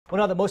Well,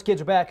 now that most kids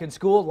are back in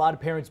school, a lot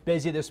of parents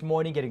busy this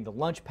morning getting the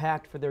lunch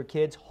packed for their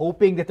kids,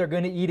 hoping that they're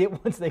going to eat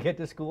it once they get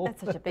to school.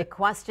 That's such a big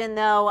question,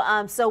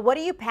 though. So what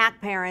do you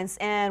pack, parents,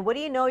 and what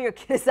do you know your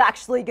kid is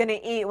actually going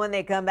to eat when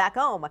they come back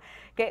home?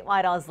 Kate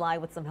Whitehall is live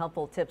with some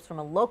helpful tips from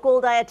a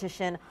local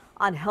dietitian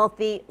on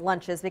healthy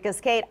lunches. Because,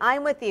 Kate,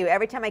 I'm with you.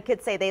 Every time my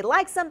kids say they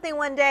like something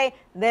one day,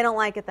 they don't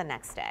like it the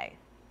next day.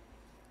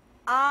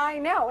 I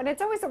know, and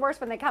it's always the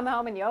worst when they come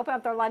home and you open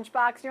up their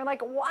lunchbox and you're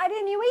like, why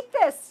didn't you eat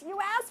this? You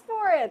asked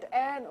for it.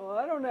 And well,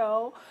 I don't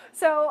know.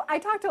 So I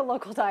talked to a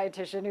local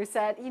dietitian who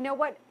said, you know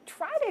what,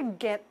 try to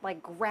get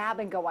like grab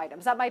and go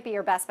items. That might be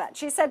your best bet.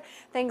 She said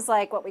things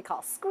like what we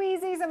call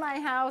squeezies in my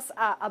house,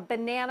 a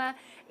banana,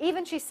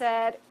 even she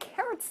said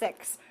carrot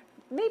sticks.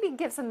 Maybe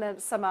give some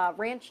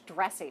ranch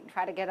dressing,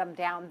 try to get them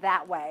down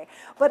that way.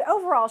 But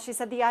overall, she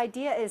said the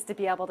idea is to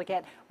be able to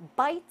get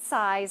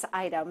bite-sized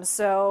items.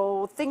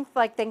 So think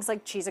like things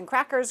like cheese and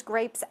crackers,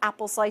 grapes,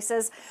 apple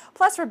slices.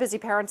 Plus, for busy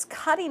parents,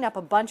 cutting up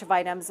a bunch of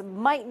items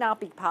might not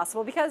be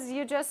possible because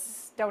you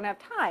just don't have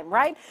time,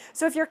 right?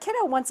 So if your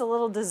kiddo wants a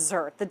little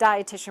dessert, the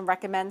dietitian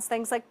recommends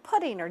things like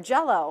pudding or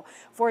jello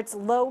for its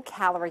low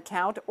calorie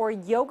count, or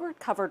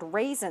yogurt-covered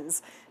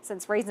raisins,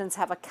 since raisins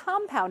have a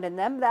compound in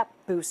them that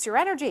boosts your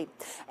energy.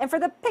 And for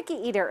the picky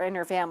eater in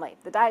your family,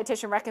 the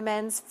dietitian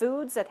recommends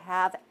foods that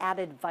have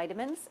added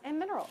vitamins and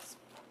minerals.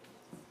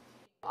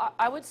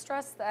 I would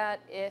stress that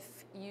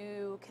if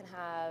you can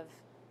have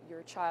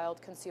your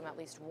child consume at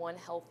least one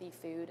healthy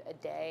food a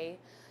day,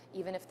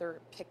 even if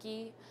they're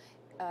picky,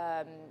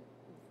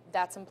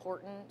 that's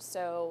important.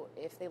 So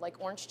if they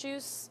like orange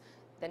juice,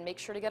 then make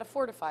sure to get a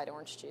fortified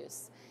orange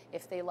juice.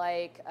 If they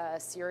like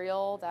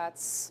cereal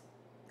that's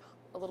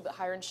a little bit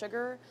higher in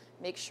sugar,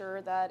 make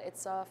sure that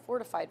it's a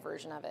fortified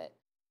version of it.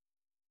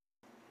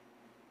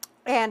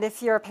 And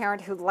if you're a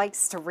parent who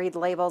likes to read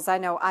labels, I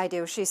know I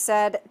do, she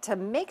said to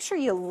make sure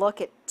you look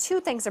at two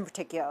things in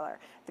particular,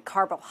 the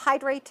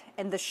carbohydrate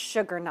and the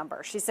sugar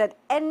number. She said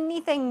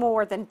anything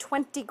more than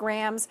 20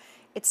 grams,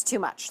 it's too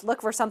much.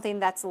 Look for something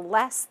that's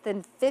less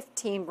than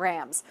 15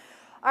 grams.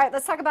 All right,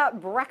 let's talk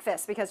about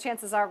breakfast, because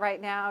chances are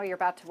right now you're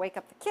about to wake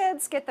up the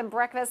kids, get them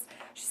breakfast.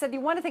 She said you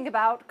want to think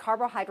about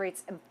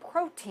carbohydrates and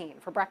protein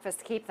for breakfast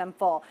to keep them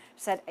full.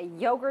 She said a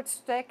yogurt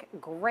stick,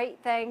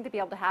 great thing to be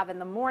able to have in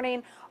the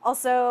morning.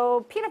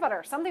 Also peanut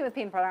butter, something with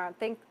peanut butter.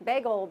 Think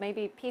bagel,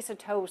 maybe piece of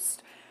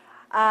toast.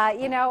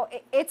 You know,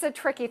 it's a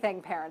tricky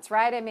thing, parents,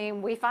 right? I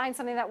mean, we find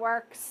something that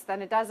works,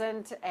 then it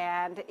doesn't,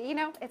 and, you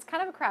know, it's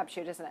kind of a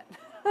crapshoot, isn't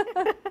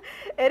it?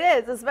 It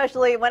is,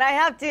 especially when I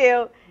have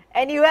two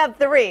and you have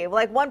three.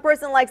 Like, one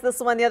person likes this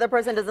one, the other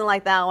person doesn't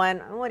like that one.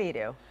 What do you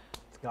do?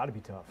 It's got to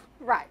be tough.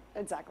 Right,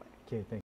 exactly. Okay, thanks.